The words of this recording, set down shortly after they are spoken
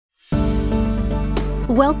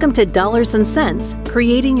Welcome to Dollars and Cents,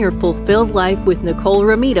 Creating Your Fulfilled Life with Nicole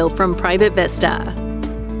Ramito from Private Vista.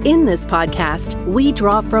 In this podcast, we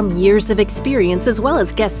draw from years of experience as well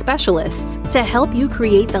as guest specialists to help you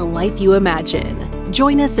create the life you imagine.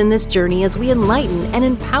 Join us in this journey as we enlighten and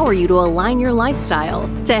empower you to align your lifestyle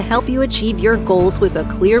to help you achieve your goals with a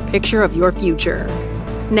clear picture of your future.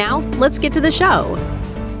 Now, let's get to the show.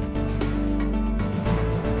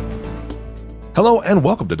 Hello and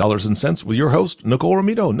welcome to Dollars and Cents with your host, Nicole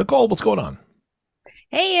Ramito. Nicole, what's going on?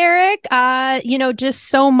 Hey, Eric. Just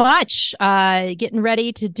so much. Getting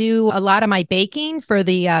ready to do a lot of my baking for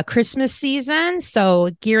the Christmas season.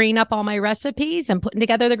 So gearing up all my recipes and putting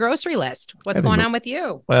together the grocery list. What's going on with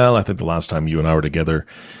you? Well, I think the last time you and I were together,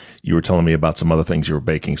 you were telling me about some other things you were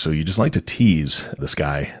baking. So you just like to tease this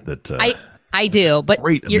guy that I do, but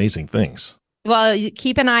great, amazing things. Well,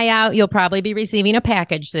 keep an eye out. You'll probably be receiving a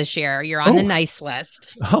package this year. You're on the nice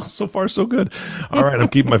list. Oh, so far, so good. All right. I'm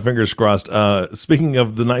keeping my fingers crossed. Speaking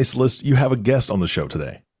of the nice list, you have a guest on the show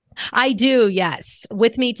today. I do, yes.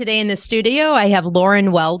 With me today in the studio, I have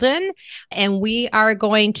Lauren Weldon, and we are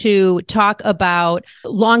going to talk about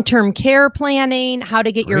long-term care planning, how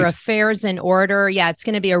to get your affairs in order. Yeah, it's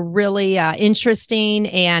going to be a really interesting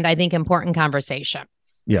and I think important conversation.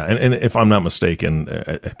 Yeah. And if I'm not mistaken,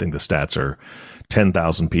 I think the stats are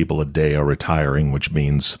 10,000 people a day are retiring, which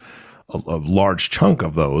means a large chunk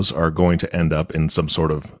of those are going to end up in some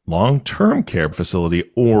sort of long-term care facility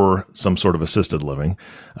or some sort of assisted living.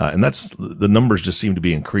 And the numbers just seem to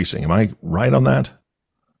be increasing. Am I right on that?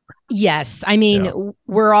 Yes. I mean,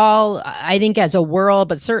 We're all, I think as a world,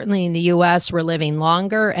 but certainly in the US, we're living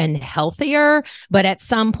longer and healthier. But at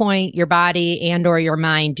some point, your body and or your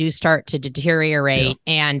mind do start to deteriorate.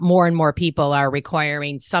 And more people are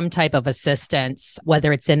requiring some type of assistance,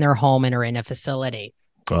 whether it's in their home or in a facility.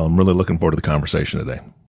 Well, I'm really looking forward to the conversation today.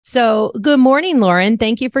 So good morning, Lauren.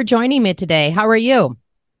 Thank you for joining me today. How are you?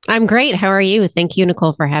 I'm great. How are you? Thank you,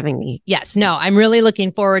 Nicole, for having me. Yes, no, I'm really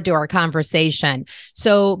looking forward to our conversation.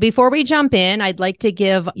 So before we jump in, I'd like to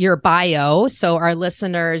give your bio so our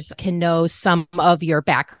listeners can know some of your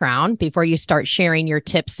background before you start sharing your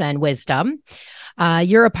tips and wisdom.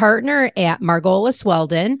 You're a partner at Margolis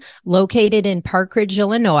Weldon, located in Park Ridge,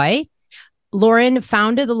 Illinois. Lauren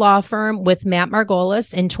founded the law firm with Matt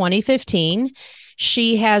Margolis in 2015.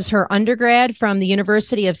 She has her undergrad from the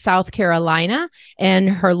University of South Carolina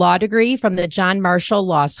and her law degree from the John Marshall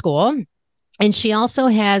Law School. And she also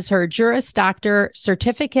has her Juris Doctor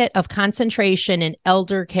Certificate of Concentration in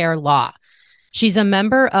Elder Care Law. She's a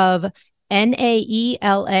member of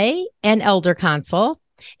NAELA and Elder Council.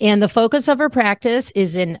 And the focus of her practice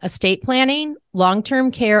is in estate planning,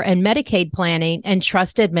 long-term care and Medicaid planning, and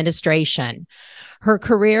trust administration. Her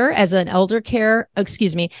career as an elder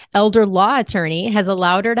law attorney has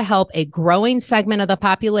allowed her to help a growing segment of the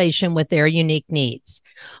population with their unique needs.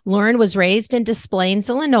 Lauren was raised in Des Plaines,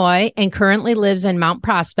 Illinois, and currently lives in Mount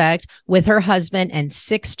Prospect with her husband and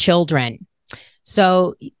 6 children.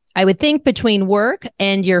 So I would think between work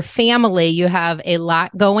and your family, you have a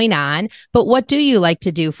lot going on, but what do you like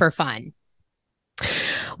to do for fun?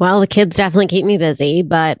 Well, the kids definitely keep me busy,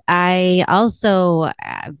 but I also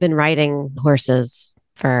have been riding horses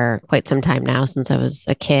for quite some time now since I was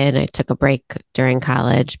a kid. I took a break during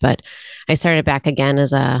college, but I started back again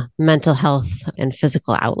as a mental health and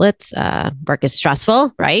physical outlet. Work is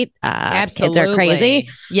stressful, right? Absolutely. Kids are crazy.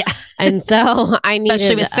 Yeah. And so I needed...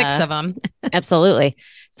 Especially with 6 of them. Absolutely.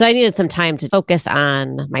 So I needed some time to focus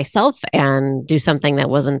on myself and do something that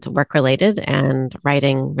wasn't work related. And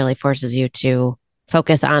writing really forces you to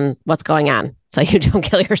focus on what's going on so you don't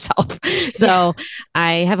kill yourself. So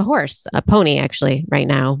I have a horse, a pony, actually, right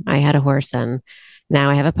now. I had a horse and now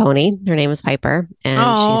I have a pony. Her name is Piper and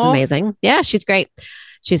she's amazing. Yeah, she's great.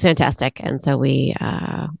 She's fantastic. And so we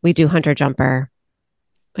do hunter jumper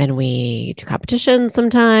and we do competitions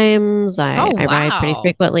sometimes. I ride pretty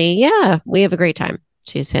frequently. Yeah, we have a great time.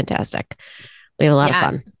 She's fantastic. We have a lot of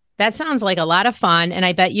fun. That sounds like a lot of fun. And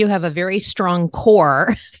I bet you have a very strong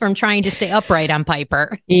core from trying to stay upright on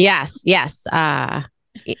Piper. Yes. It's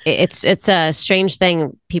a strange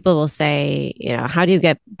thing. People will say, how do you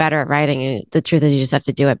get better at riding? And the truth is you just have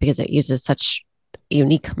to do it because it uses such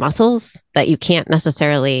unique muscles that you can't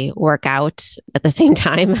necessarily work out at the same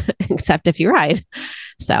time, except if you ride.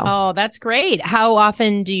 Oh, that's great. How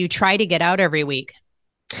often do you try to get out every week?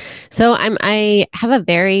 So I have a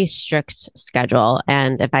very strict schedule.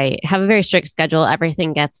 And if I have a very strict schedule,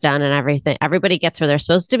 everything gets done and everybody gets where they're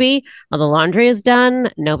supposed to be. All the laundry is done.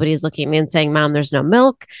 Nobody's looking at me and saying, Mom, there's no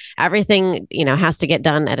milk. Everything, has to get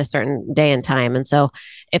done at a certain day and time. And so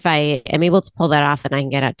if I am able to pull that off and I can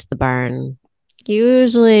get out to the barn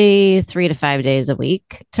usually 3 to 5 days a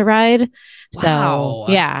week to ride. So Wow.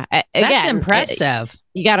 yeah, That's again, impressive.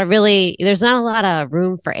 you got to really, there's not a lot of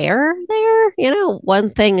room for error there. One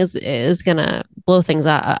thing is going to blow things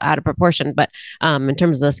out of proportion. But in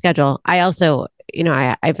terms of the schedule, I also,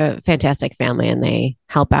 I have a fantastic family and they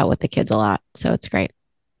help out with the kids a lot. So it's great.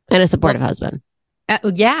 And a supportive husband.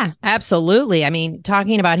 Yeah, absolutely. I mean,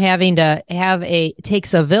 talking about having to have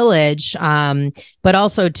takes a village, but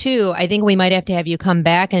also too, I think we might have to have you come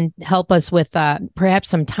back and help us with perhaps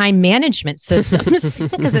some time management systems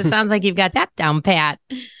because it sounds like you've got that down pat.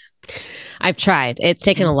 I've tried. It's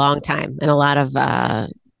taken a long time and a lot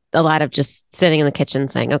of just sitting in the kitchen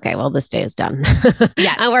saying, okay, well, this day is done.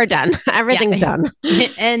 Yes. And we're done. Everything's done.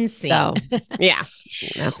 And see. So, yeah,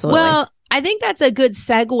 absolutely. Well, I think that's a good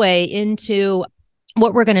segue into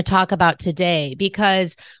what we're going to talk about today,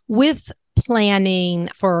 because with planning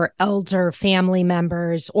for elder family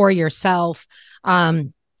members or yourself,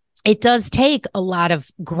 it does take a lot of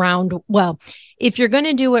ground. Well, if you're going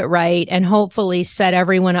to do it right and hopefully set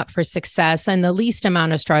everyone up for success and the least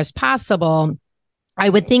amount of stress possible, I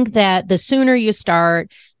would think that the sooner you start,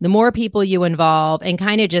 the more people you involve, and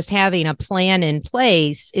kind of just having a plan in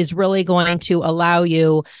place is really going to allow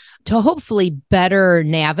you to hopefully better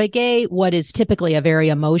navigate what is typically a very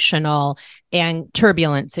emotional and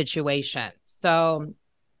turbulent situation. So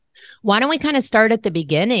why don't we kind of start at the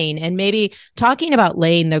beginning and maybe talking about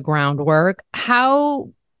laying the groundwork,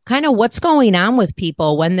 what's going on with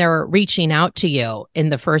people when they're reaching out to you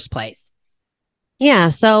in the first place? Yeah.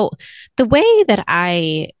 So the way that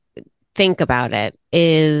I think about it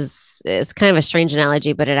it's kind of a strange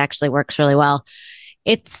analogy, but it actually works really well.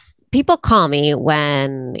 It's people call me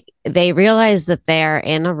when they realize that they're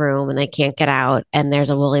in a room and they can't get out and there's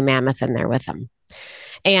a woolly mammoth in there with them.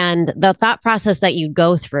 And the thought process that you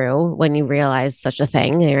go through when you realize such a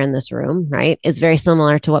thing, you're in this room, right, is very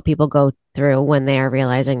similar to what people go through when they are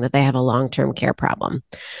realizing that they have a long-term care problem.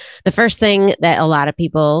 The first thing that a lot of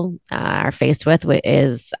people are faced with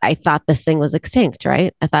is, I thought this thing was extinct,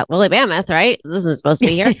 right? I thought, woolly mammoth, right? This isn't supposed to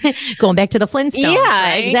be here. Going back to the Flintstones. Yeah,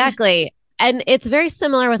 right? Exactly. And it's very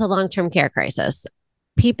similar with a long-term care crisis.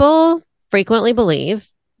 People frequently believe,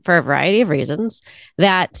 for a variety of reasons,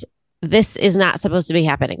 that this is not supposed to be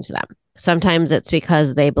happening to them. Sometimes it's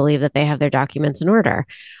because they believe that they have their documents in order,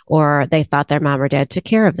 or they thought their mom or dad took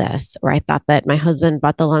care of this, or I thought that my husband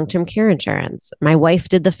bought the long-term care insurance. My wife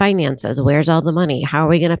did the finances. Where's all the money? How are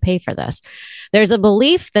we going to pay for this? There's a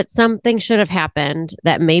belief that something should have happened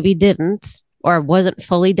that maybe didn't, or wasn't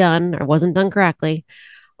fully done, or wasn't done correctly,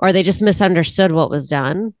 or they just misunderstood what was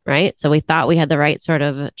done, right? So we thought we had the right sort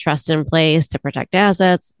of trust in place to protect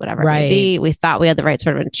assets, whatever it may be. We thought we had the right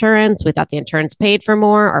sort of insurance. We thought the insurance paid for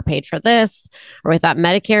more or paid for this, or we thought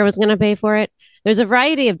Medicare was going to pay for it. There's a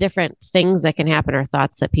variety of different things that can happen or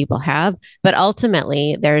thoughts that people have, but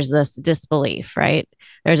ultimately there's this disbelief, right?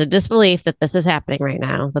 There's a disbelief that this is happening right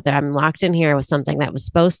now, that I'm locked in here with something that was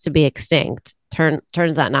supposed to be extinct.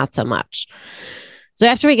 Turns out not so much. So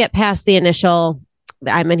after we get past the initial,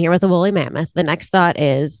 I'm in here with a woolly mammoth, the next thought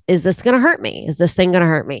is this going to hurt me? Is this thing going to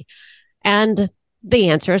hurt me? And the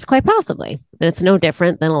answer is quite possibly. And it's no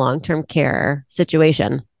different than a long-term care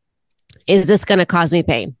situation. Is this going to cause me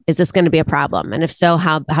pain? Is this going to be a problem? And if so,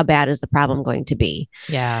 how bad is the problem going to be?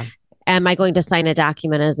 Yeah. Am I going to sign a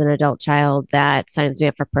document as an adult child that signs me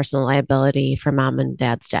up for personal liability for mom and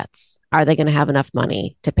dad's debts? Are they going to have enough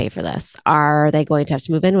money to pay for this? Are they going to have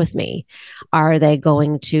to move in with me? Are they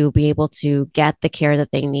going to be able to get the care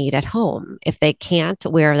that they need at home? If they can't,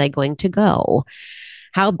 where are they going to go?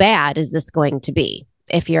 How bad is this going to be?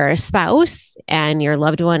 If you're a spouse and your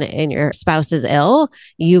loved one and your spouse is ill,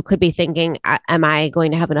 you could be thinking, am I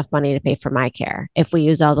going to have enough money to pay for my care? If we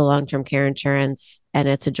use all the long-term care insurance and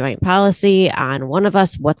it's a joint policy on one of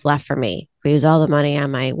us, what's left for me? If we use all the money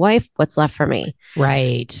on my wife, what's left for me?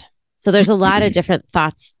 Right. So there's a lot of different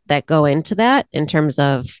thoughts that go into that in terms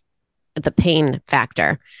of the pain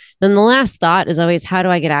factor. Then the last thought is always, how do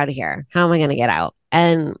I get out of here? How am I going to get out?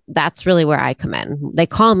 And that's really where I come in. They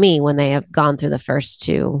call me when they have gone through the first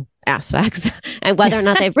two aspects, and whether or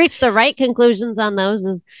not they've reached the right conclusions on those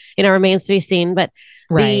is, remains to be seen. But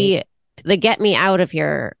the get me out of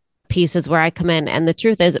here piece is where I come in. And the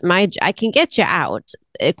truth is, I can get you out.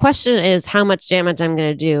 The question is how much damage I'm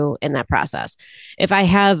going to do in that process. if I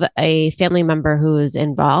have a family member who's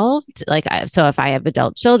involved, so if I have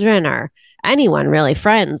adult children or anyone really,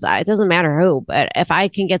 friends, it doesn't matter who, but if I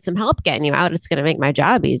can get some help getting you out, it's going to make my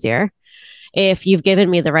job easier. If you've given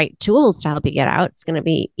me the right tools to help you get out, it's going to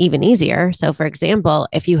be even easier. So, for example,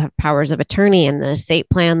 if you have powers of attorney and an estate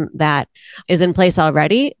plan that is in place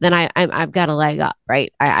already, then I've got a leg up,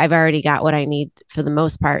 right? I've already got what I need for the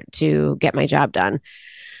most part to get my job done.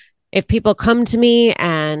 If people come to me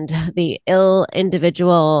and the ill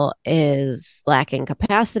individual is lacking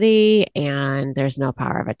capacity and there's no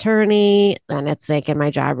power of attorney, then it's making my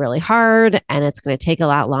job really hard and it's going to take a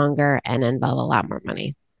lot longer and involve a lot more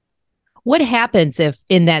money. What happens if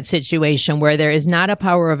in that situation where there is not a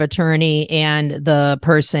power of attorney and the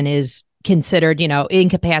person is considered,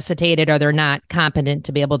 incapacitated, or they're not competent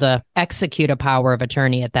to be able to execute a power of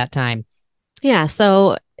attorney at that time? Yeah.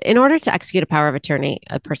 So in order to execute a power of attorney,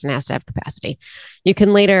 a person has to have capacity. You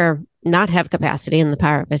can later not have capacity and the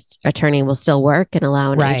power of attorney will still work and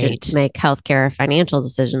allow an agent to make healthcare financial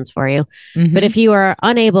decisions for you. Mm-hmm. But if you are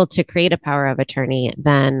unable to create a power of attorney,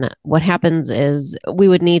 then what happens is we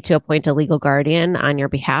would need to appoint a legal guardian on your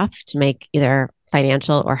behalf to make either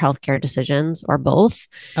financial or healthcare decisions or both.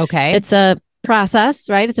 Okay. It's a process,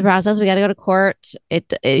 right? It's a process. We got to go to court.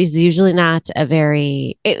 It is usually not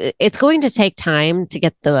it's going to take time to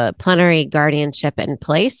get the plenary guardianship in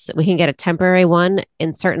place. We can get a temporary one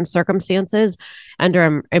in certain circumstances under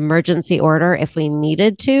an emergency order if we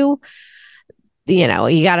needed to. You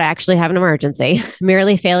got to actually have an emergency.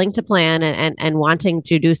 Merely failing to plan and wanting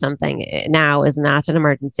to do something now is not an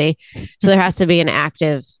emergency. So there has to be an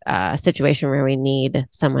active situation where we need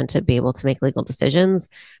someone to be able to make legal decisions.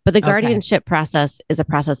 But the guardianship process is a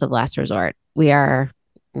process of last resort. We are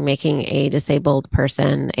making a disabled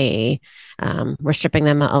person we're stripping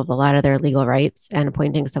them of a lot of their legal rights and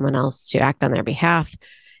appointing someone else to act on their behalf.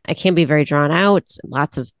 It can be very drawn out,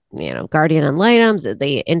 lots of guardian ad litems.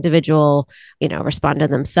 The individual,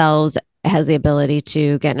 respondent themselves has the ability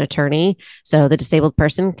to get an attorney. So the disabled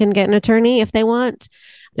person can get an attorney if they want.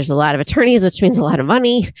 There's a lot of attorneys, which means a lot of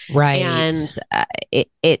money. Right. And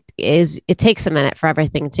it takes a minute for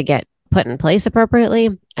everything to get put in place appropriately.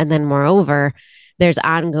 And then moreover, there's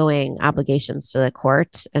ongoing obligations to the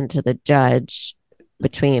court and to the judge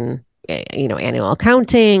between annual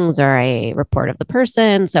accountings or a report of the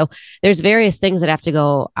person. So there's various things that have to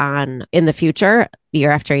go on in the future,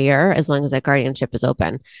 year after year, as long as that guardianship is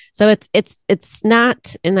open. So it's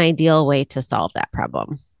not an ideal way to solve that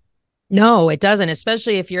problem. No, it doesn't,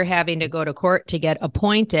 especially if you're having to go to court to get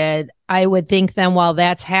appointed. I would think then while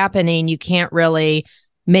that's happening, you can't really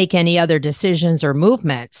make any other decisions or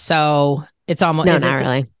movements. So it's almost not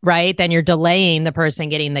really. Right. Then you're delaying the person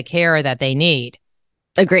getting the care that they need.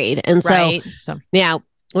 Agreed. And so yeah,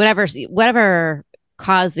 whatever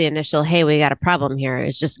caused the initial, hey, we got a problem here,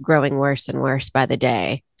 is just growing worse and worse by the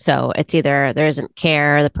day. So it's either there isn't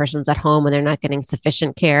care, the person's at home and they're not getting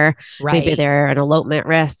sufficient care. Right. Maybe they're an elopement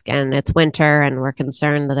risk and it's winter and we're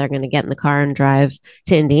concerned that they're going to get in the car and drive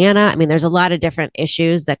to Indiana. I mean, there's a lot of different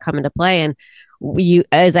issues that come into play. And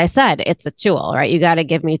as I said, it's a tool, right? You got to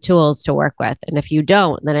give me tools to work with. And if you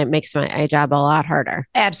don't, then it makes my job a lot harder.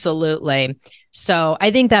 Absolutely. So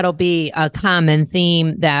I think that'll be a common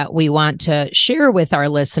theme that we want to share with our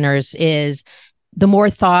listeners is the more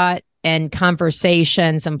thought and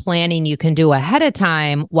conversations and planning you can do ahead of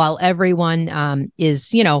time while everyone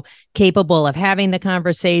is, capable of having the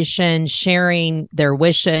conversation, sharing their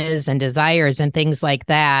wishes and desires and things like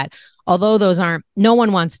that. Although no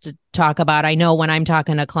one wants to talk about. I know when I'm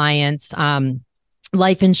talking to clients,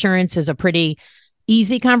 life insurance is a pretty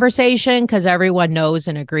easy conversation because everyone knows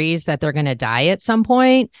and agrees that they're going to die at some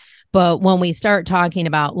point. But when we start talking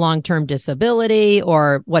about long-term disability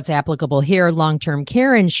or what's applicable here, long-term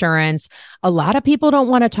care insurance, a lot of people don't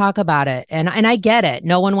want to talk about it. And I get it.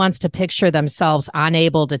 No one wants to picture themselves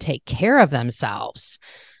unable to take care of themselves.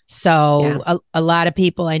 So a lot of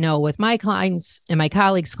people I know with my clients and my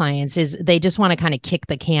colleagues' clients is they just want to kind of kick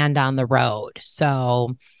the can down the road.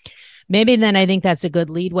 So maybe then I think that's a good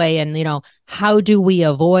leadway. And, how do we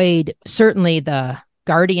avoid certainly the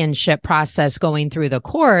guardianship process going through the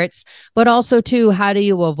courts, but also too, how do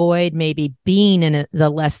you avoid maybe being in the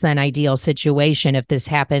less than ideal situation if this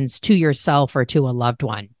happens to yourself or to a loved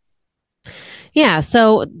one? Yeah.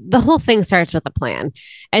 So the whole thing starts with a plan.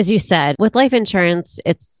 As you said, with life insurance,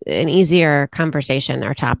 it's an easier conversation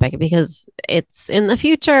or topic because it's in the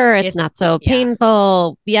future. It's not so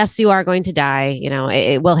painful. Yes, you are going to die.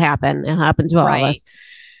 It will happen. It'll happen to all of us.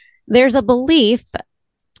 There's a belief,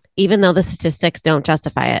 even though the statistics don't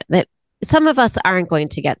justify it, that some of us aren't going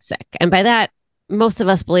to get sick. And by that, most of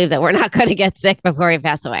us believe that we're not going to get sick before we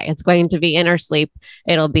pass away. It's going to be in our sleep.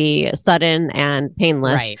 It'll be sudden and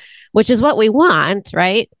painless, Right. which is what we want,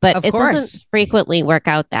 right? But Of it course. doesn't frequently work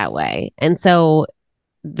out that way. And so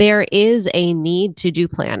there is a need to do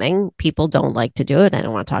planning. People don't like to do it. I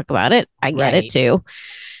don't want to talk about it. I get Right. it too.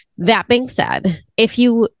 That being said, if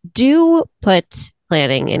you do put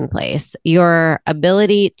planning in place, your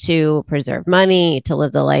ability to preserve money, to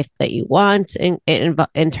live the life that you want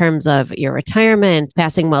in terms of your retirement,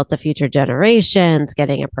 passing wealth to future generations,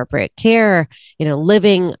 getting appropriate care,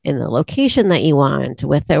 living in the location that you want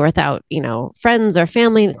with or without, friends or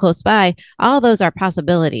family close by, all those are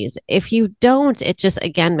possibilities. If you don't, it just,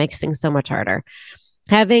 again, makes things so much harder.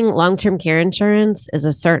 Having long-term care insurance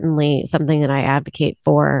is certainly something that I advocate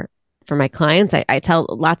for my clients. I tell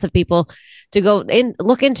lots of people to go in,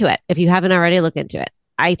 look into it. If you haven't already, look into it.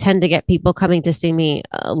 I tend to get people coming to see me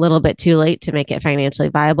a little bit too late to make it financially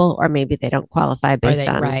viable, or maybe they don't qualify based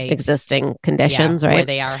on existing conditions, right? Where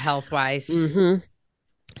they are health-wise. Mm-hmm.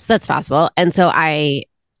 So that's possible. And so I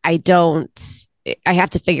have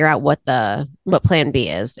to figure out what plan B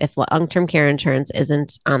is. If long-term care insurance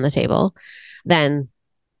isn't on the table, then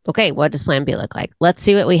okay, what does plan B look like? Let's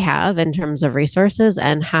see what we have in terms of resources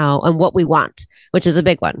and what we want, which is a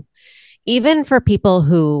big one. Even for people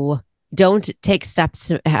who don't take steps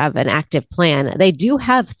to have an active plan, they do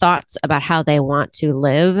have thoughts about how they want to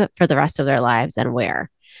live for the rest of their lives and where.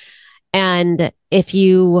 And if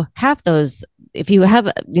you have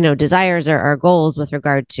desires or goals with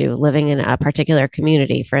regard to living in a particular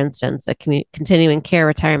community, for instance, a continuing care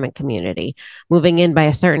retirement community, moving in by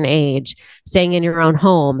a certain age, staying in your own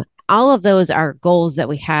home, all of those are goals that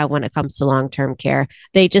we have when it comes to long-term care.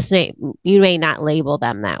 They just you may not label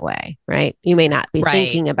them that way, right? You may not be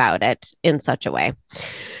thinking about it in such a way.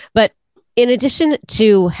 But in addition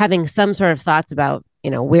to having some sort of thoughts about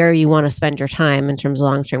where you want to spend your time in terms of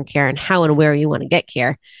long-term care and how and where you want to get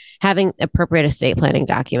care, having appropriate estate planning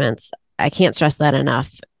documents, I can't stress that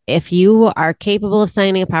enough. If you are capable of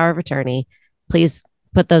signing a power of attorney, please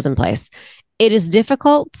put those in place. It is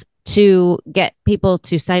difficult to get people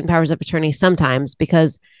to sign powers of attorney sometimes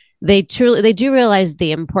because they do realize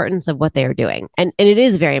the importance of what they are doing. And it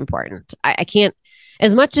is very important. I can't,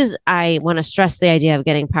 as much as I want to stress the idea of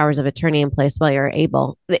getting powers of attorney in place while you're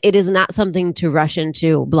able, it is not something to rush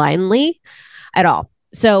into blindly at all.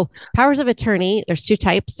 So powers of attorney, there's two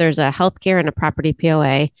types. There's a healthcare and a property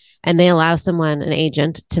POA, and they allow someone, an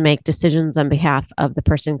agent, to make decisions on behalf of the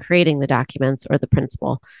person creating the documents or the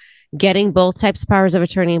principal. Getting both types of powers of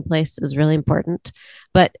attorney in place is really important.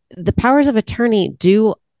 But the powers of attorney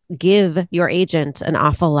do give your agent an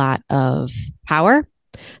awful lot of power.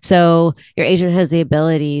 So your agent has the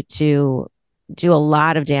ability to do a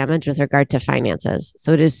lot of damage with regard to finances.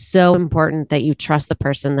 So it is so important that you trust the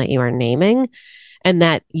person that you are naming and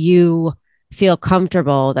that you feel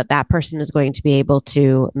comfortable that that person is going to be able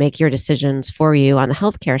to make your decisions for you on the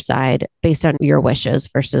healthcare side based on your wishes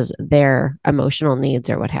versus their emotional needs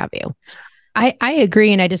or what have you. I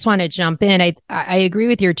agree. And I just want to jump in. I agree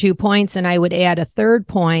with your 2 points. And I would add a third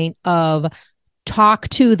point of talk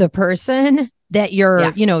to the person that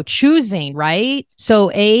you're, choosing, right? So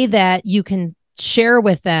that you can share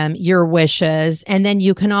with them your wishes, and then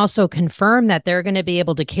you can also confirm that they're going to be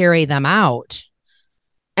able to carry them out.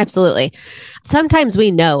 Absolutely. Sometimes we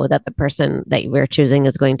know that the person that we're choosing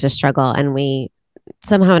is going to struggle, and we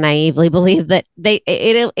somehow naively believe that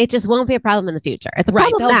it just won't be a problem in the future. It's a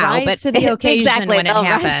problem now, but to the occasion exactly when it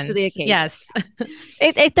happens. To the occasion. Yes,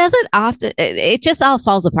 it doesn't often. It just all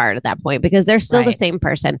falls apart at that point because they're still the same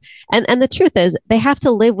person, and the truth is they have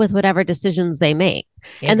to live with whatever decisions they make,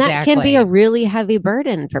 and that can be a really heavy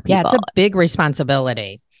burden for people. Yeah, it's a big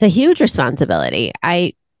responsibility. It's a huge responsibility.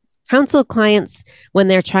 I counsel clients when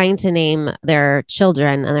they're trying to name their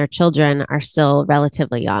children and their children are still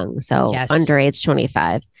relatively young, so under age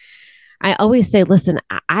 25. I always say, listen,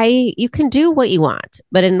 you can do what you want,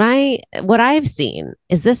 but what I've seen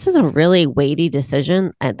is this is a really weighty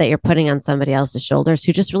decision that you're putting on somebody else's shoulders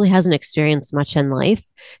who just really hasn't experienced much in life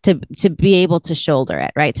to be able to shoulder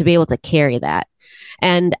it, right? To be able to carry that.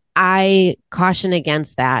 And I caution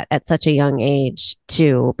against that at such a young age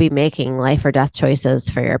to be making life or death choices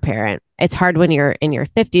for your parent. It's hard when you're in your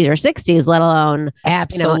 50s or 60s, let alone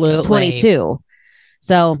absolutely 22.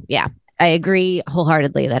 So yeah, I agree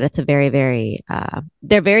wholeheartedly that it's a very, very,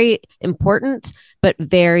 they're very important, but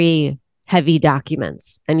very heavy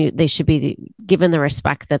documents, and they should be given the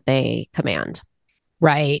respect that they command.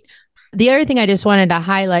 Right. The other thing I just wanted to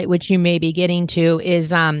highlight, which you may be getting to,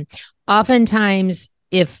 is oftentimes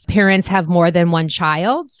if parents have more than one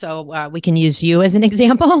child, so we can use you as an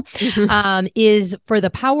example, is for the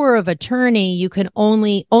power of attorney, you can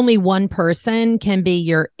only one person can be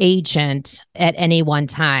your agent at any one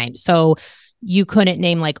time. So you couldn't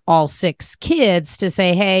name like all 6 kids to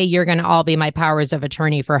say, hey, you're going to all be my powers of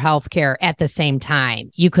attorney for healthcare at the same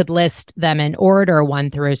time. You could list them in order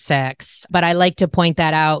 1 through 6. But I like to point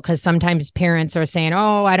that out because sometimes parents are saying,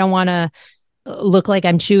 oh, I don't want to look like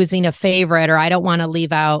I'm choosing a favorite, or I don't want to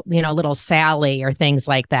leave out, little Sally or things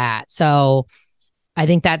like that. So I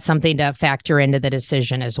think that's something to factor into the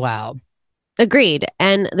decision as well. Agreed.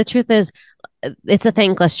 And the truth is, it's a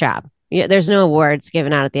thankless job. There's no awards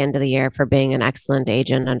given out at the end of the year for being an excellent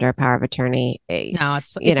agent under a power of attorney. No,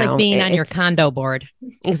 it's like being on your condo board.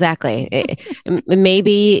 Exactly.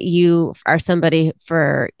 Maybe you are somebody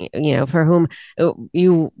for whom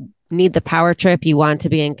you need the power trip. You want to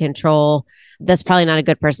be in control. That's probably not a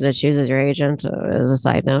good person to choose as your agent, as a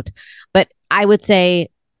side note. But I would say,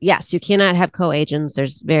 yes, you cannot have co-agents.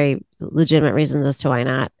 There's very legitimate reasons as to why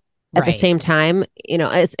not. At the same time,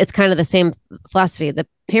 it's kind of the same philosophy. The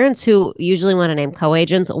parents who usually want to name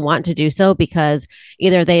co-agents want to do so because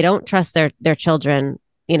either they don't trust their children,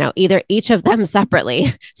 either each of them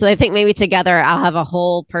separately. So they think maybe together I'll have a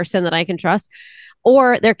whole person that I can trust,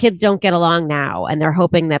 or their kids don't get along now. And they're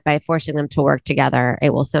hoping that by forcing them to work together,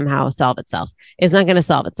 it will somehow solve itself. It's not going to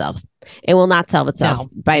solve itself. It will not solve itself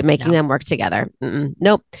by making them work together.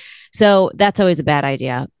 Nope. So that's always a bad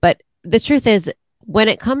idea. But the truth is, when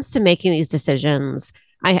it comes to making these decisions,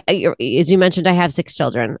 as you mentioned, I have 6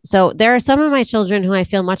 children. So there are some of my children who I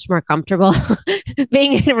feel much more comfortable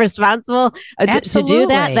being responsible to do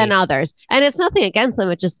that than others. And it's nothing against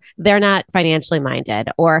them. It's just they're not financially minded,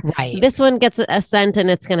 or this one gets a cent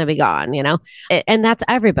and it's going to be gone, and that's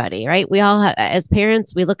everybody, right? We all have, as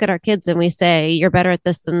parents, we look at our kids and we say, you're better at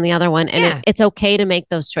this than the other one. And it's okay to make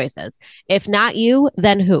those choices. If not you,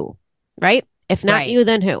 then who, right? If not you,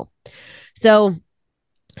 then who? So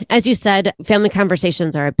as you said, family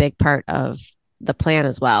conversations are a big part of the plan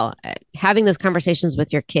as well. Having those conversations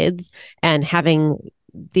with your kids and having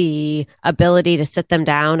the ability to sit them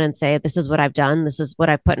down and say, this is what I've done, this is what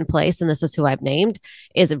I've put in place, and this is who I've named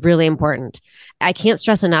is really important. I can't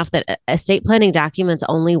stress enough that estate planning documents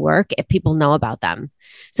only work if people know about them.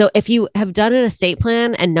 So if you have done an estate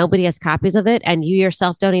plan and nobody has copies of it and you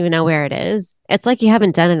yourself don't even know where it is, it's like you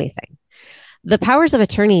haven't done anything. The powers of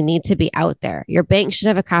attorney need to be out there. Your bank should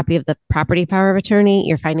have a copy of the property power of attorney.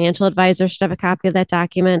 Your financial advisor should have a copy of that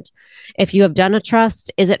document. If you have done a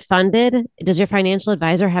trust, is it funded? Does your financial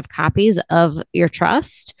advisor have copies of your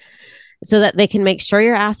trust so that they can make sure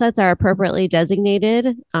your assets are appropriately designated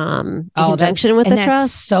in conjunction with the trust?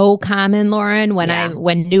 That's so common, Lauren,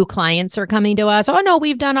 when new clients are coming to us. Oh, no,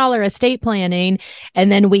 we've done all our estate planning.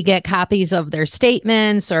 And then we get copies of their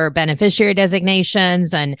statements or beneficiary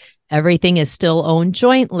designations, and everything is still owned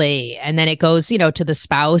jointly. And then it goes, to the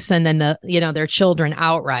spouse and then their children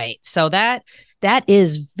outright. So that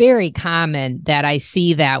is very common that I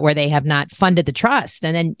see that where they have not funded the trust.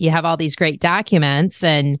 And then you have all these great documents,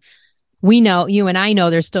 and we know, you and I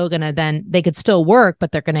know, they're still going to they could still work,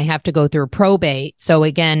 but they're going to have to go through probate. So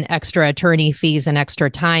again, extra attorney fees and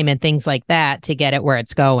extra time and things like that to get it where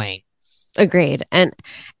it's going. Agreed. And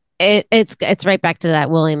it's right back to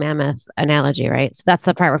that woolly mammoth analogy, right? So that's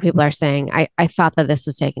the part where people are saying, I thought that this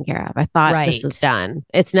was taken care of. I thought this was done.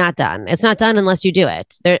 It's not done. It's not done unless you do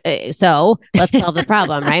it. So let's solve the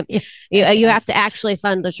problem, right? You have to actually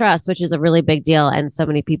fund the trust, which is a really big deal. And so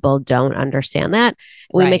many people don't understand that.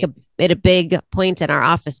 We make it a big point in our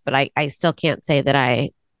office, but I still can't say that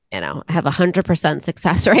I have 100%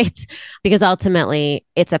 success rates, because ultimately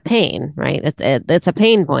it's a pain, right? It's a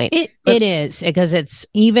pain point. It is, because it's,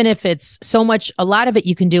 even if it's so much, a lot of it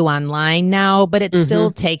you can do online now, but it's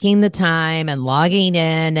still taking the time and logging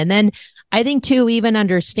in. And then I think too, even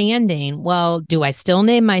understanding, well, do I still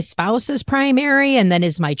name my spouse as primary? And then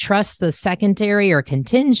is my trust the secondary or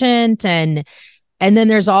contingent? And then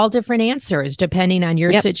there's all different answers depending on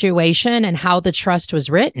your situation and how the trust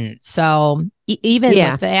was written. So even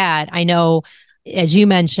with that, I know, as you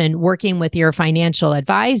mentioned, working with your financial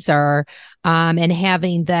advisor and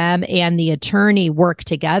having them and the attorney work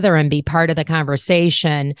together and be part of the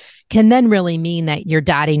conversation can then really mean that you're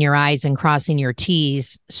dotting your I's and crossing your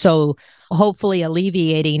T's. So hopefully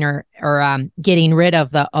alleviating or getting rid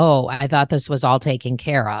of I thought this was all taken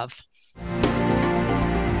care of.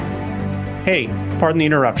 Hey, pardon the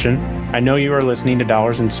interruption. I know you are listening to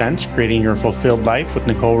Dollars and Cents, Creating Your Fulfilled Life with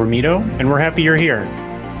Nicole Ramito, and we're happy you're here.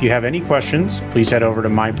 If you have any questions, please head over to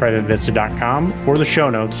myprivatevista.com or the show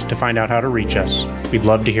notes to find out how to reach us. We'd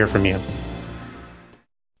love to hear from you.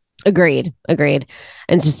 Agreed.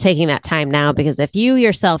 And just taking that time now, because if you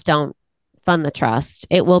yourself don't fund the trust,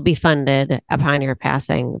 it will be funded upon your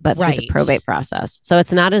passing, but through the probate process. So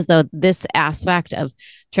it's not as though this aspect of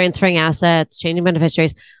transferring assets, changing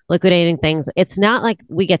beneficiaries, liquidating things, it's not like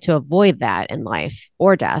we get to avoid that in life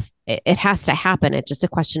or death. It has to happen. It's just a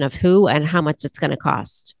question of who and how much it's going to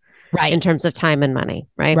cost, in terms of time and money,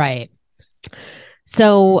 right?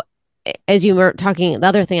 So as you were talking, the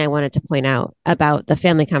other thing I wanted to point out about the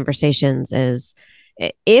family conversations is,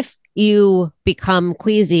 if you become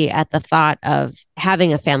queasy at the thought of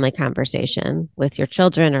having a family conversation with your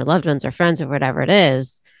children or loved ones or friends or whatever it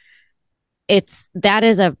is, that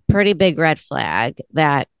is a pretty big red flag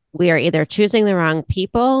that we are either choosing the wrong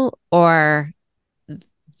people or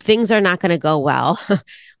things are not going to go well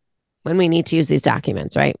when we need to use these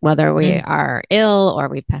documents, right? Whether we are ill or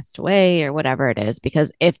we've passed away or whatever it is.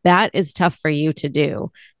 Because if that is tough for you to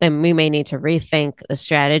do, then we may need to rethink the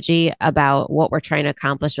strategy about what we're trying to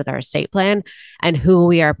accomplish with our estate plan and who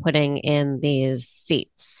we are putting in these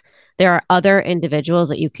seats. There are other individuals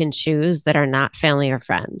that you can choose that are not family or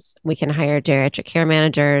friends. We can hire geriatric care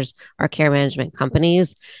managers or care management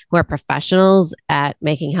companies who are professionals at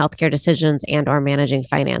making healthcare decisions and or managing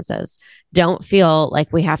finances. Don't feel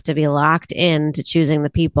like we have to be locked in to choosing the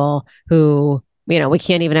people who, we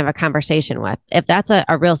can't even have a conversation with. If that's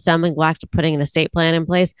a real stumbling block to putting an estate plan in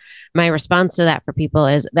place, my response to that for people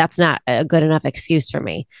is, that's not a good enough excuse for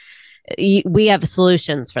me. We have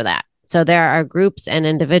solutions for that. So there are groups and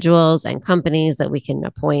individuals and companies that we can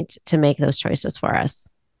appoint to make those choices for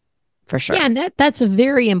us, for sure. Yeah, and that's a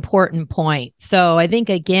very important point. So I think,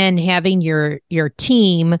 again, having your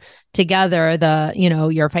team together,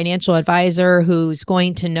 your financial advisor who's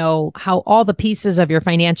going to know how all the pieces of your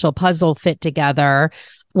financial puzzle fit together,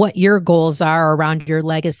 what your goals are around your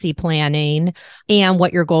legacy planning, and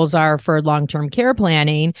what your goals are for long-term care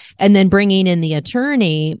planning, and then bringing in the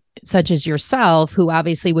attorney, such as yourself, who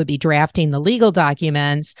obviously would be drafting the legal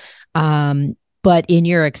documents. But in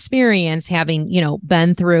your experience, having,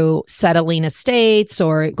 been through settling estates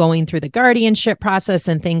or going through the guardianship process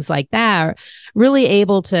and things like that, really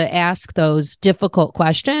able to ask those difficult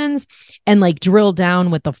questions and drill down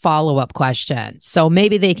with the follow-up question. So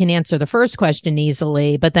maybe they can answer the first question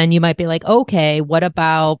easily, but then you might be like, okay, what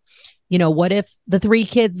about, what if the three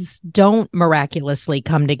kids don't miraculously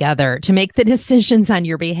come together to make the decisions on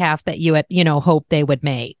your behalf that you had, hoped they would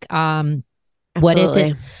make? What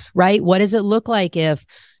if what does it look like if,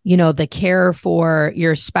 the care for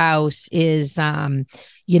your spouse is,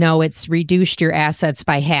 it's reduced your assets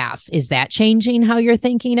by half? Is that changing how you're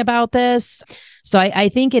thinking about this? So I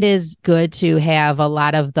think it is good to have a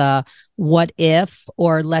lot of the what if,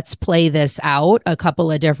 or let's play this out a couple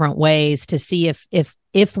of different ways to see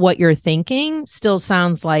if what you're thinking still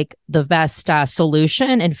sounds like the best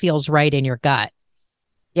solution and feels right in your gut.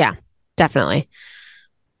 Yeah, definitely.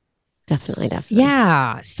 Definitely.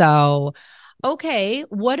 Yeah. So, okay.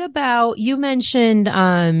 What about, you mentioned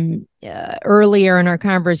earlier in our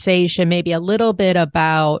conversation, maybe a little bit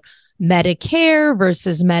about Medicare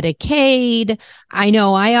versus Medicaid. I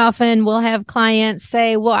know I often will have clients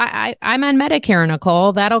say, well, I'm on Medicare,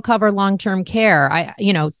 Nicole. That'll cover long-term care.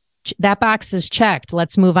 That box is checked.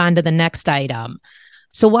 Let's move on to the next item.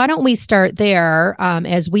 So why don't we start there,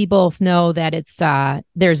 as we both know that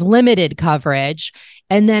there's limited coverage,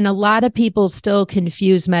 and then a lot of people still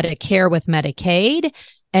confuse Medicare with Medicaid.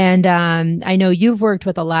 And I know you've worked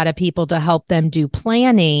with a lot of people to help them do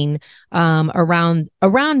planning around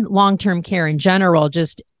long-term care in general.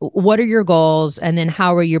 Just what are your goals, and then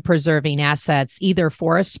how are you preserving assets either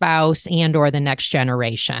for a spouse and or the next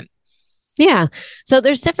generation? Yeah. So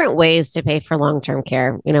there's different ways to pay for long-term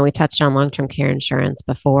care. We touched on long-term care insurance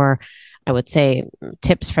before. I would say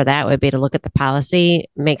tips for that would be to look at the policy,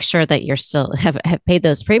 make sure that you're still have paid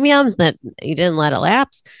those premiums, that you didn't let it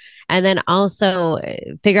lapse, and then also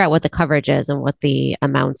figure out what the coverage is and what the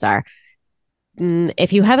amounts are.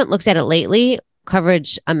 If you haven't looked at it lately,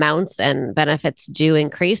 coverage amounts and benefits do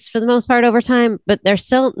increase for the most part over time, but they're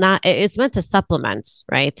still not, it's meant to supplement,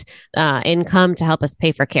 right? Income to help us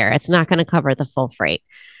pay for care. It's not going to cover the full freight.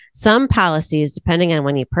 Some policies, depending on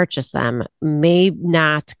when you purchase them, may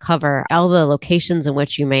not cover all the locations in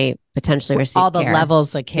which you may potentially receive all the care.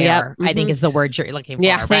 Levels of care. Yep. Mm-hmm. I think is the word you're looking for.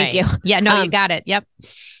 Yeah, thank you. Yeah, no, you got it. Yep.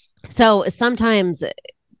 So sometimes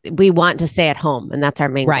we want to stay at home, and that's our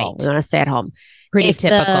main goal. We want to stay at home. Pretty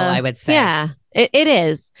typical, I would say. Yeah, it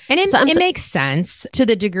is. And it makes sense to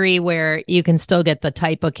the degree where you can still get the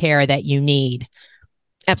type of care that you need.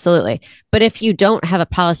 Absolutely. But if you don't have a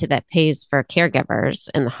policy that pays for caregivers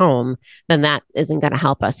in the home, then that isn't going to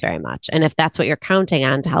help us very much. And if that's what you're counting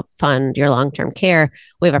on to help fund your long-term care,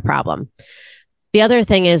 we have a problem. The other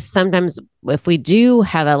thing is sometimes if we do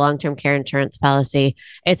have a long-term care insurance policy,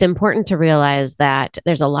 it's important to realize that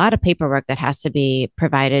there's a lot of paperwork that has to be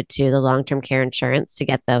provided to the long-term care insurance to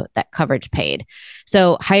get that coverage paid.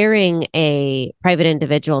 So hiring a private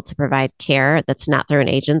individual to provide care that's not through an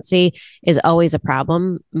agency is always a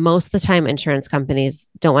problem. Most of the time, insurance companies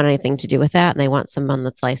don't want anything to do with that, and they want someone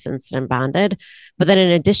that's licensed and bonded. But then in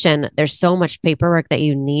addition, there's so much paperwork that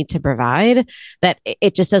you need to provide that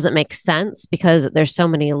it just doesn't make sense because there's so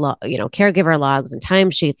many, caregiver logs and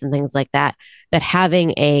timesheets and things like that, that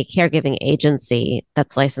having a caregiving agency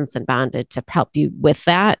that's licensed and bonded to help you with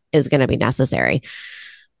that is going to be necessary.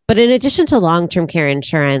 But in addition to long-term care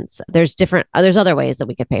insurance, there's other ways that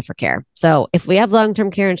we could pay for care. So if we have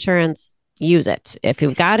long-term care insurance, use it. If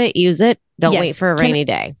you've got it, use it. Don't wait for a rainy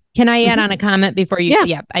day. Can I add on a comment before you?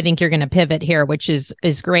 Yeah. I think you're going to pivot here, which is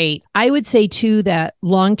great. I would say too that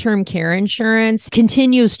long-term care insurance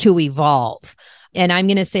continues to evolve. And I'm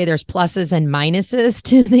going to say there's pluses and minuses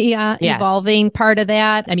to the evolving part of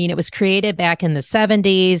that. I mean, it was created back in the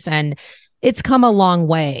 70s and it's come a long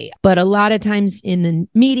way. But a lot of times in the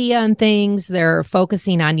media and things, they're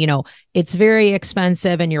focusing on, it's very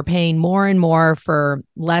expensive and you're paying more and more for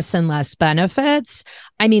less and less benefits.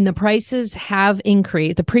 I mean, the prices have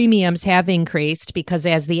increased, the premiums have increased because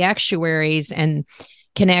as the actuaries and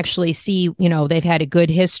can actually see, they've had a good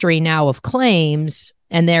history now of claims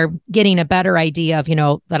and they're getting a better idea of,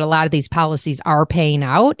 that a lot of these policies are paying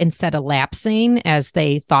out instead of lapsing as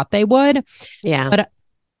they thought they would. Yeah. But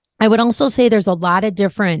I would also say there's a lot of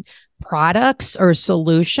different products or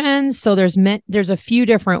solutions. So there's a few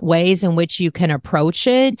different ways in which you can approach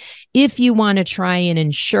it if you want to try and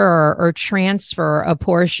insure or transfer a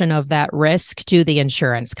portion of that risk to the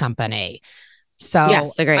insurance company. So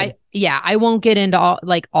yes, agree. I won't get into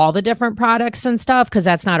all the different products and stuff because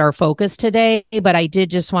that's not our focus today, but I did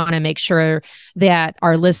just want to make sure that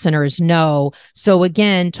our listeners know. So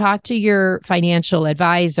again, talk to your financial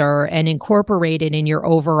advisor and incorporate it in your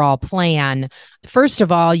overall plan. First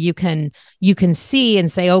of all, you can see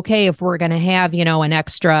and say, okay, if we're going to have, an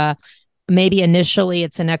extra, maybe initially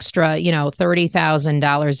it's an extra,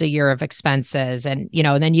 $30,000 a year of expenses. And,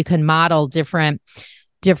 then you can model different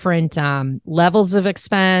levels of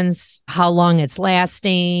expense, how long it's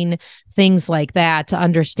lasting, things like that to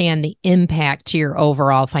understand the impact to your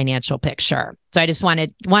overall financial picture. So I just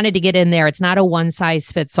wanted to get in there. It's not a one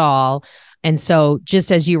size fits all. And so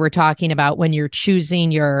just as you were talking about when you're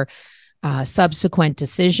choosing your subsequent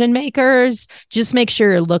decision makers, just make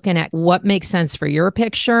sure you're looking at what makes sense for your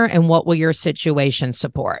picture and what will your situation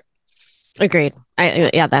support. Agreed.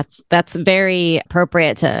 That's very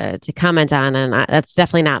appropriate to comment on, and that's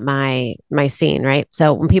definitely not my scene, right?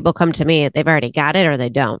 So when people come to me, they've already got it or they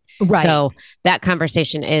don't. Right. So that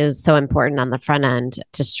conversation is so important on the front end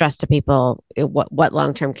to stress to people what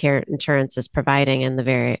long-term care insurance is providing and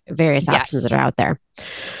the various options that are out there.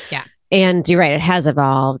 Yeah. And you're right, it has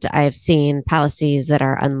evolved. I've seen policies that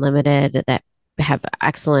are unlimited that have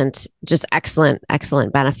excellent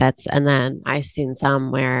benefits, and then I've seen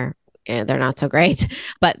some where they're not so great.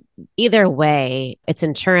 But either way, it's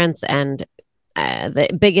insurance. And the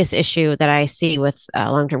biggest issue that I see with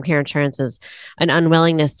long-term care insurance is an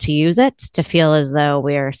unwillingness to use it, to feel as though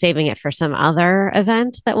we're saving it for some other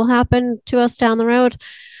event that will happen to us down the road.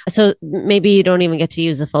 So maybe you don't even get to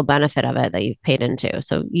use the full benefit of it that you've paid into.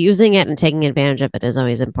 So using it and taking advantage of it is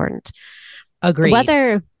always important. Agreed.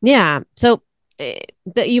 So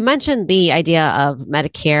you mentioned the idea of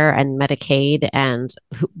Medicare and Medicaid and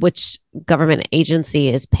which government agency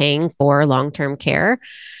is paying for long-term care.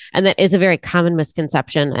 And that is a very common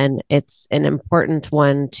misconception. And it's an important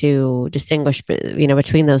one to distinguish,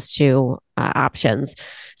 between those two options.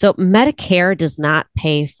 So Medicare does not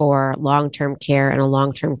pay for long-term care in a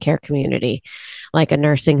long-term care community, like a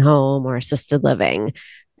nursing home or assisted living.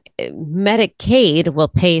 Medicaid will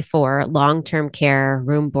pay for long-term care,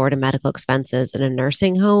 room, board, and medical expenses in a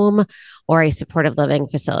nursing home or a supportive living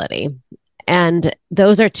facility. And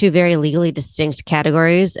those are two very legally distinct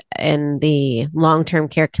categories in the long-term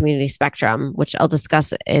care community spectrum, which I'll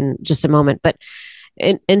discuss in just a moment. But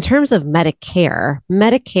in terms of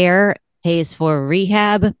Medicare pays for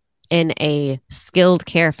rehab in a skilled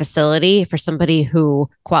care facility for somebody who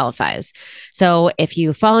qualifies. So if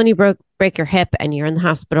you fall and you break your hip and you're in the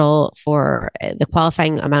hospital for the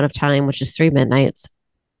qualifying amount of time, which is 3 midnights,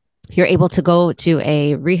 You're able to go to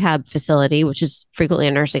a rehab facility, which is frequently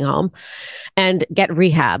a nursing home, and get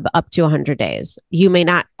rehab up to 100 days. You may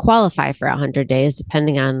not qualify for 100 days,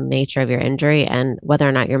 depending on the nature of your injury and whether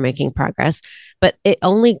or not you're making progress. But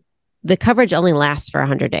the coverage only lasts for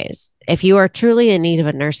 100 days. If you are truly in need of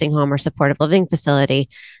a nursing home or supportive living facility,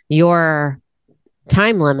 your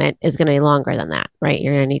time limit is going to be longer than that, right?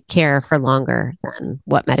 You're going to need care for longer than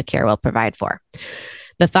what Medicare will provide for.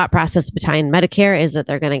 The thought process behind Medicare is that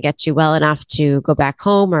they're going to get you well enough to go back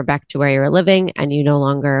home or back to where you're living, and you no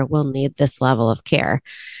longer will need this level of care.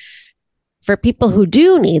 For people who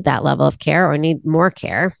do need that level of care or need more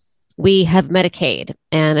care, we have Medicaid.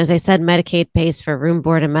 And as I said, Medicaid pays for room,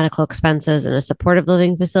 board, and medical expenses in a supportive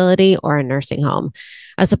living facility or a nursing home.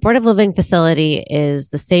 A supportive living facility is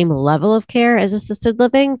the same level of care as assisted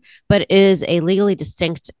living, but it is a legally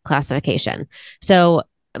distinct classification. So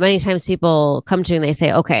many times people come to me and they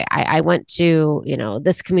say, okay, I went to,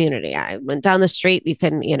 this community. I went down the street. You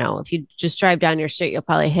can, if you just drive down your street, you'll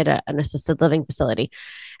probably hit an assisted living facility,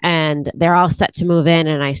 and they're all set to move in.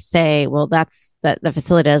 And I say, well, that the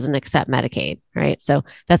facility doesn't accept Medicaid, right? So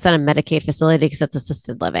that's not a Medicaid facility because that's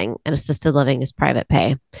assisted living, and assisted living is private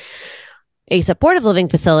pay. A supportive living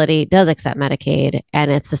facility does accept Medicaid,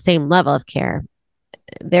 and it's the same level of care.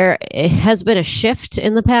 It has been a shift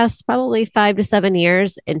in the past probably 5 to 7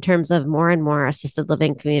 years in terms of more and more assisted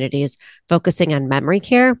living communities focusing on memory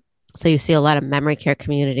care. So you see a lot of memory care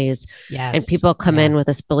communities, and people come in with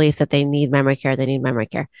this belief that they need memory care. They need memory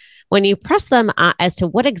care. When you press them as to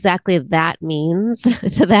what exactly that means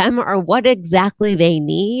to them or what exactly they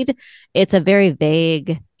need, it's a very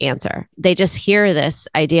vague answer. They just hear this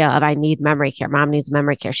idea of, I need memory care. Mom needs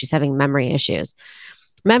memory care. She's having memory issues.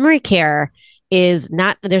 Memory care is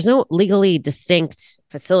not, there's no legally distinct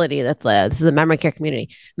facility this is a memory care community.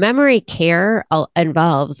 Memory care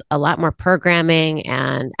involves a lot more programming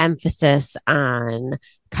and emphasis on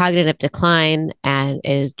cognitive decline, and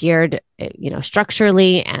is geared,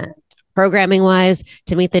 structurally and programming wise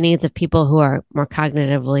to meet the needs of people who are more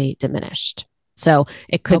cognitively diminished. So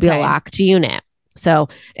it could be a locked unit. So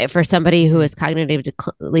for somebody who is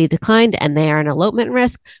cognitively declined and they are an elopement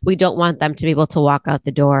risk, we don't want them to be able to walk out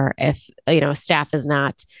the door if, staff is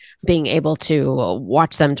not being able to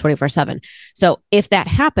watch them 24/7. So if that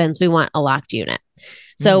happens, we want a locked unit.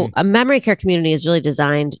 So a memory care community is really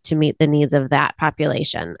designed to meet the needs of that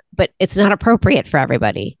population, but it's not appropriate for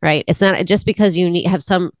everybody, right? It's not just because you have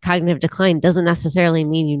some cognitive decline doesn't necessarily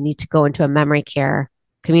mean you need to go into a memory care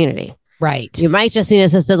community. Right. You might just need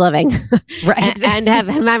assisted living, right, and have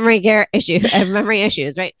memory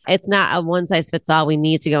issues, right? It's not a one size fits all. We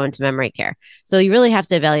need to go into memory care. So you really have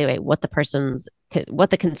to evaluate what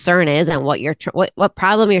the concern is and what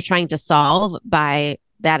problem you're trying to solve by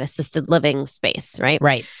that assisted living space, right?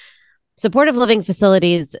 Right. Supportive living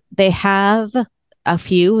facilities, they have a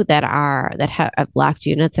few that have locked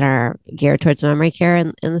units that are geared towards memory care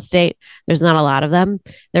in the state. There's not a lot of them.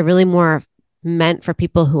 They're really more meant for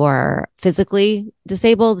people who are physically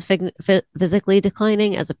disabled, physically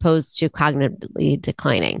declining, as opposed to cognitively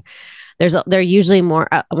declining. They're usually a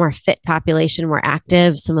more fit population, more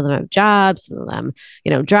active. Some of them have jobs, some of them,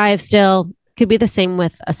 drive still. Could be the same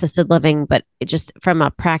with assisted living, but it just from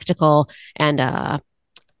a practical and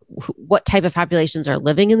what type of populations are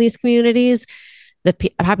living in these communities. The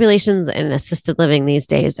populations in assisted living these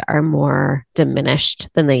days are more diminished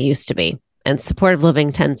than they used to be. And supportive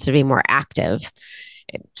living tends to be more active.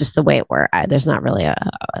 Just the way it works. There's not really a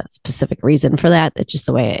specific reason for that. It's just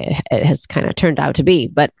the way it has kind of turned out to be.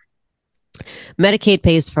 But Medicaid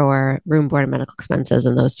pays for room, board, and medical expenses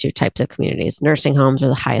in those two types of communities. Nursing homes are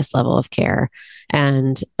the highest level of care.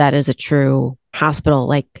 And that is a true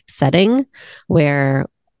hospital-like setting where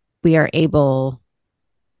we are able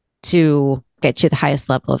to get you the highest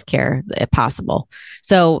level of care possible.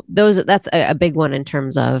 So that's a big one in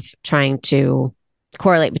terms of trying to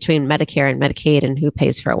correlate between Medicare and Medicaid and who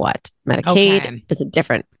pays for what. Medicaid is a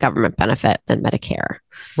different government benefit than Medicare.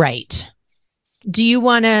 Right. Do you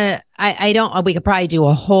want to, we could probably do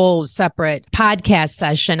a whole separate podcast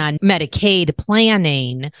session on Medicaid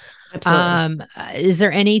planning. Absolutely. Is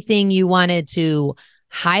there anything you wanted to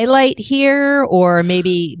highlight here, or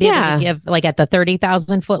maybe be able to give, like at the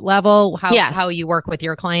 30,000 foot level, how you work with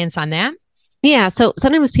your clients on that? Yeah. So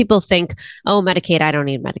sometimes people think, oh, Medicaid, I don't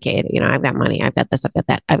need Medicaid. I've got money. I've got this. I've got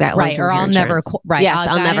that. I've got right. Or I'll never, Yes,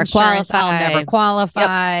 I'll never qualify. I'll never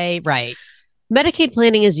qualify. Yep. Right. Medicaid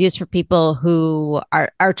planning is used for people who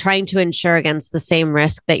are trying to insure against the same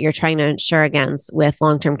risk that you're trying to insure against with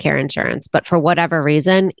long-term care insurance. But for whatever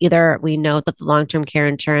reason, either we know that the long-term care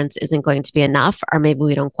insurance isn't going to be enough, or maybe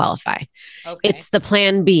we don't qualify. Okay. It's the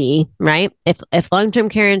plan B, right? If long-term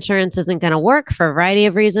care insurance isn't going to work for a variety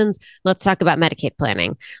of reasons, let's talk about Medicaid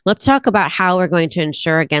planning. Let's talk about how we're going to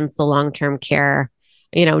insure against the long-term care,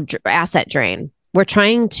 asset drain. We're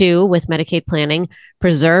trying to, with Medicaid planning,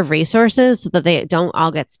 preserve resources so that they don't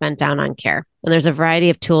all get spent down on care. And there's a variety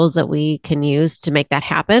of tools that we can use to make that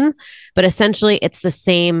happen. But essentially, it's the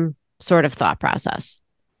same sort of thought process.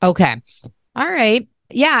 Okay. All right.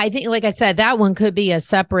 Yeah, I think, like I said, that one could be a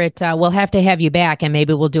separate, we'll have to have you back and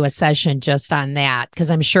maybe we'll do a session just on that,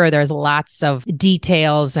 because I'm sure there's lots of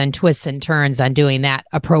details and twists and turns on doing that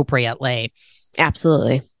appropriately.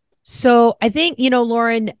 Absolutely. So I think,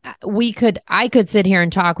 Lauren, I could sit here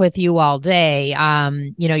and talk with you all day.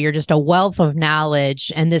 You're just a wealth of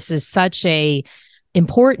knowledge, and this is such a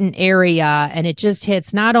important area, and it just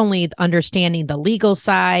hits not only understanding the legal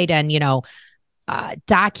side and,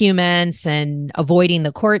 documents and avoiding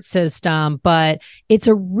the court system, but it's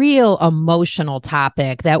a real emotional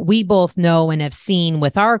topic that we both know and have seen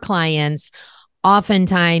with our clients.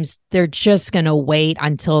 Oftentimes, they're just going to wait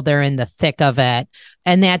until they're in the thick of it.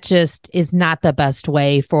 And that just is not the best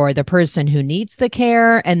way for the person who needs the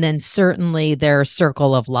care, and then certainly their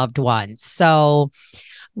circle of loved ones. So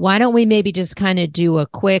why don't we maybe just kind of do a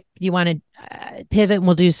quick, you want to pivot and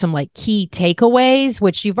we'll do some like key takeaways,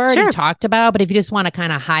 which you've already talked about. But if you just want to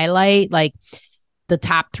kind of highlight like the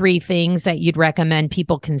top 3 things that you'd recommend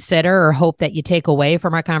people consider or hope that you take away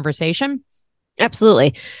from our conversation.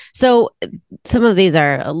 Absolutely. So some of these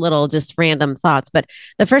are a little just random thoughts, but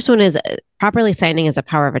the first one is properly signing as a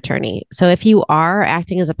power of attorney. So if you are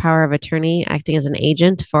acting as a power of attorney, acting as an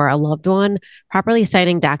agent for a loved one, properly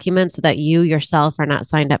signing documents so that you yourself are not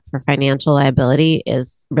signed up for financial liability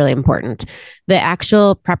is really important. The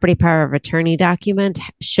actual property power of attorney document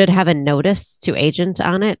should have a notice to agent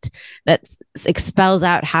on it that spells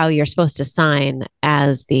out how you're supposed to sign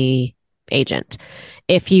as the agent.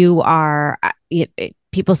 If you are,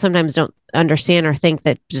 people sometimes don't understand or think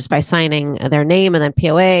that just by signing their name and then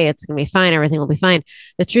POA, it's going to be fine. Everything will be fine.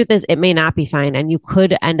 The truth is it may not be fine. And you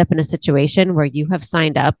could end up in a situation where you have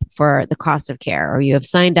signed up for the cost of care, or you have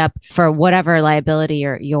signed up for whatever liability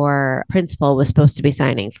your principal was supposed to be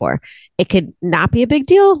signing for. It could not be a big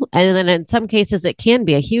deal. And then in some cases, it can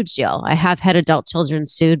be a huge deal. I have had adult children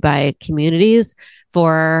sued by communities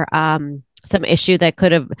for, some issue that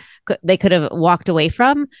they could have walked away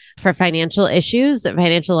from for financial issues,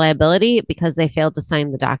 financial liability, because they failed to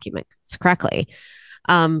sign the documents correctly.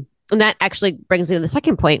 And that actually brings me to the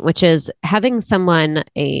second point, which is having someone,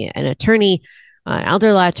 an attorney, an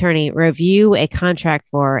elder law attorney, review a contract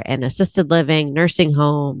for an assisted living, nursing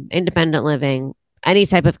home, independent living, any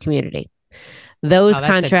type of community. Those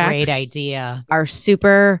contracts a great idea. Are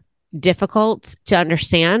super difficult to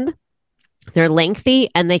understand. They're lengthy,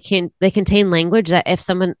 and they contain language that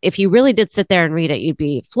if you really did sit there and read it, you'd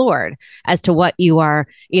be floored as to what you are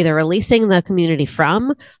either releasing the community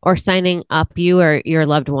from or signing up you or your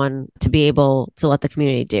loved one to be able to let the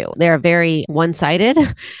community do. They're very one-sided.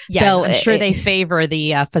 Yes, so I'm sure they favor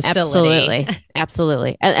the facility.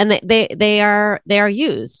 Absolutely. And they are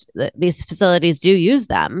used. These facilities do use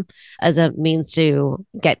them as a means to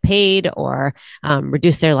get paid or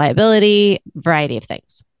reduce their liability, variety of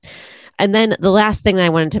things. And then the last thing that I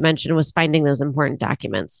wanted to mention was finding those important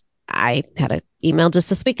documents. I had an email just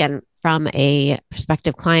this weekend from a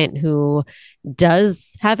prospective client who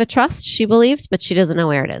does have a trust, she believes, but she doesn't know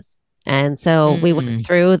where it is. And so we went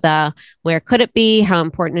through where could it be, how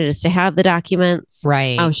important it is to have the documents,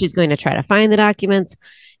 right? How she's going to try to find the documents.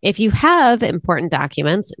 If you have important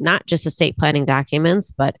documents, not just estate planning documents,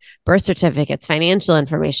 but birth certificates, financial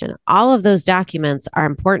information, all of those documents are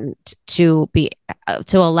important to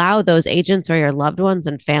allow those agents or your loved ones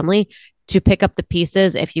and family to pick up the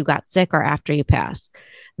pieces if you got sick or after you pass.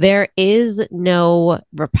 There is no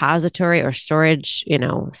repository or storage,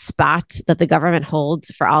 spot that the government holds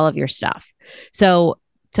for all of your stuff. So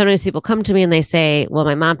sometimes people come to me and they say, well,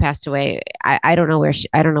 my mom passed away. I don't know where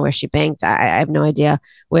she banked. I have no idea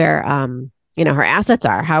where, her assets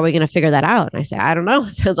are. How are we going to figure that out? And I say, I don't know.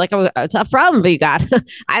 It sounds like a tough problem, but you got,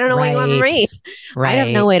 I don't know what you want to read. Right. I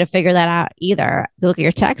have no way to figure that out either. You look at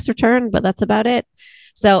your tax return, but that's about it.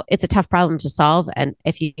 So it's a tough problem to solve. And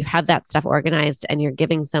if you have that stuff organized and you're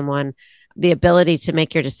giving someone the ability to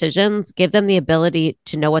make your decisions, give them the ability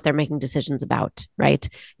to know what they're making decisions about, right?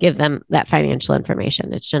 Give them that financial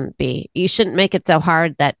information. You shouldn't make it so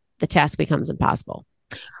hard that the task becomes impossible.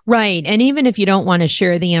 Right. And even if you don't want to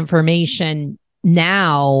share the information,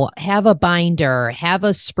 now have a binder, have a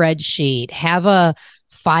spreadsheet, have a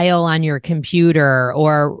file on your computer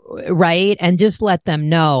or right. And just let them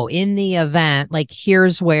know in the event, like,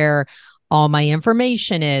 here's where all my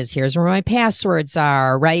information is. Here's where my passwords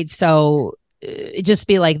are. Right. So just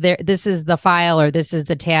be like, this is the file or this is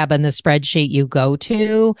the tab in the spreadsheet you go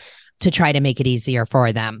to try to make it easier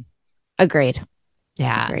for them. Agreed.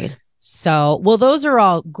 Yeah. Agreed. So, well, those are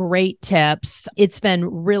all great tips. It's been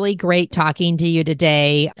really great talking to you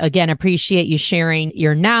today. Again, appreciate you sharing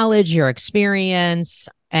your knowledge, your experience.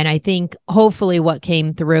 And I think hopefully what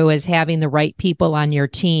came through is having the right people on your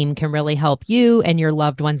team can really help you and your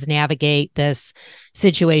loved ones navigate this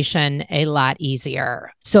situation a lot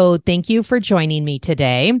easier. So thank you for joining me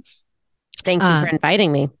today. Thank you for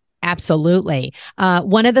inviting me. Absolutely.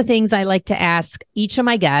 One of the things I like to ask each of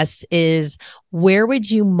my guests is, where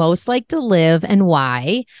would you most like to live and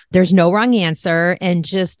why? There's no wrong answer, and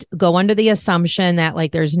just go under the assumption that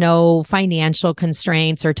like there's no financial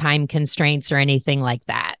constraints or time constraints or anything like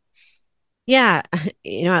that. Yeah.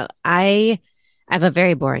 I have a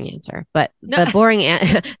very boring answer, but the boring,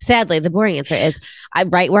 sadly, the boring answer is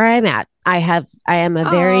I'm right where I'm at. I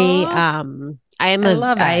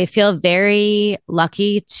feel very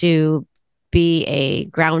lucky to be a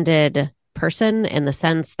grounded person in the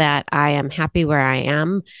sense that I am happy where I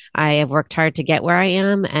am. I have worked hard to get where I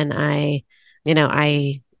am, and I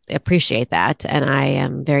appreciate that. And I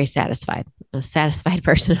am very satisfied, a satisfied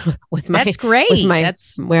person with my, that's great.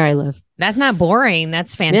 That's where I live. That's not boring.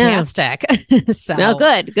 That's fantastic. Yeah. So, no,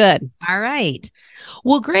 good. All right.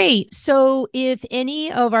 Well, great. So if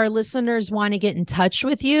any of our listeners want to get in touch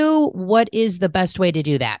with you, what is the best way to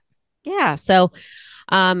do that? Yeah. So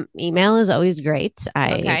email is always great.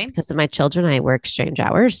 Because of my children, I work strange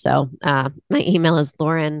hours. So my email is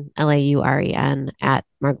Lauren, LAUREN at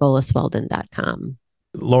margolisweldon.com.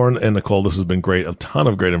 Lauren and Nicole, this has been great. A ton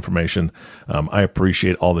of great information. I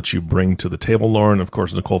appreciate all that you bring to the table, Lauren. Of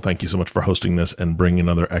course, Nicole, thank you so much for hosting this and bringing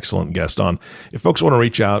another excellent guest on. If folks want to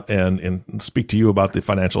reach out and speak to you about the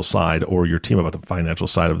financial side or your team about the financial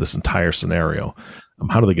side of this entire scenario,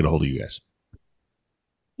 how do they get a hold of you guys?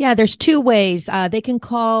 Yeah, there's two ways. They can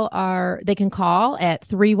call at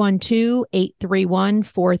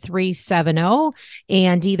 312-831-4370,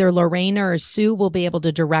 and either Lorraine or Sue will be able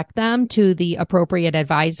to direct them to the appropriate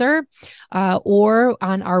advisor, or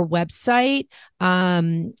on our website,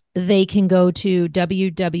 they can go to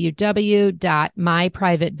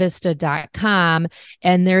www.myprivatevista.com,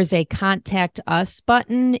 and there's a contact us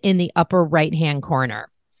button in the upper right-hand corner.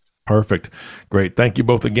 Perfect. Great. Thank you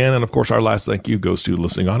both again. And of course, our last thank you goes to the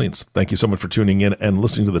listening audience. Thank you so much for tuning in and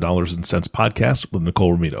listening to the Dollars and Cents podcast with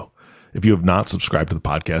Nicole Romito. If you have not subscribed to the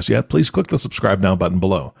podcast yet, please click the subscribe now button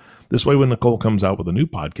below. This way, when Nicole comes out with a new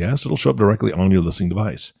podcast, it'll show up directly on your listening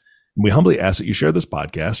device. And we humbly ask that you share this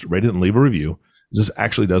podcast, rate it, and leave a review, as this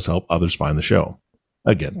actually does help others find the show.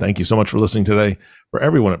 Again, thank you so much for listening today. For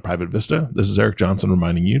everyone at Private Vista, this is Eric Johnson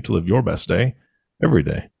reminding you to live your best day every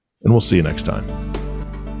day. And we'll see you next time.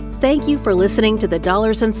 Thank you for listening to the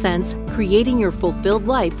Dollars and Cents, Creating Your Fulfilled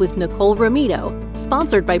Life with Nicole Romito,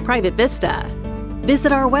 sponsored by Private Vista.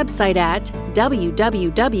 Visit our website at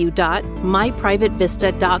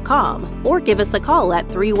www.myprivatevista.com or give us a call at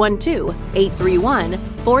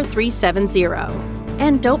 312-831-4370.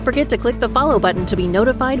 And don't forget to click the follow button to be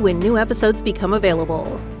notified when new episodes become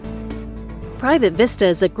available. Private Vista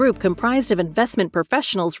is a group comprised of investment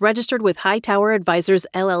professionals registered with Hightower Advisors,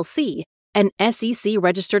 LLC, an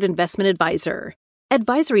SEC-registered investment advisor.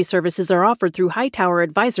 Advisory services are offered through Hightower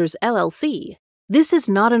Advisors, LLC. This is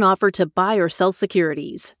not an offer to buy or sell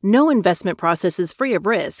securities. No investment process is free of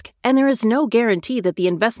risk, and there is no guarantee that the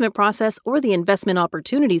investment process or the investment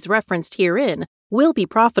opportunities referenced herein will be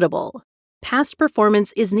profitable. Past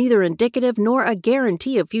performance is neither indicative nor a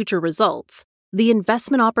guarantee of future results. The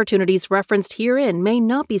investment opportunities referenced herein may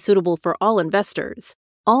not be suitable for all investors.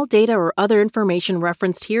 All data or other information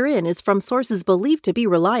referenced herein is from sources believed to be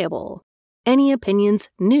reliable. Any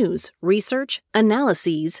opinions, news, research,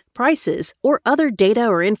 analyses, prices, or other data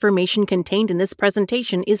or information contained in this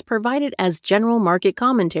presentation is provided as general market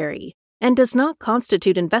commentary and does not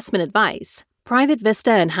constitute investment advice. Private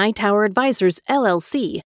Vista and Hightower Advisors,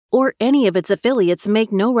 LLC, or any of its affiliates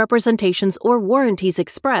make no representations or warranties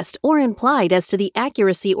expressed or implied as to the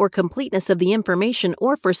accuracy or completeness of the information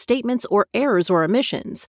or for statements or errors or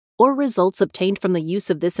omissions, or results obtained from the use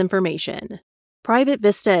of this information. Private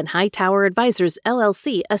Vista and Hightower Advisors,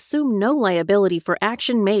 LLC assume no liability for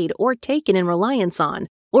action made or taken in reliance on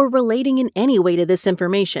or relating in any way to this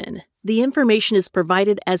information. The information is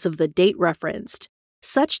provided as of the date referenced.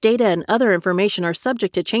 Such data and other information are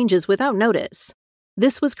subject to changes without notice.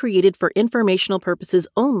 This was created for informational purposes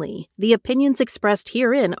only. The opinions expressed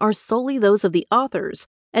herein are solely those of the authors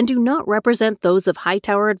and do not represent those of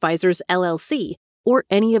Hightower Advisors LLC or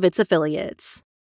any of its affiliates.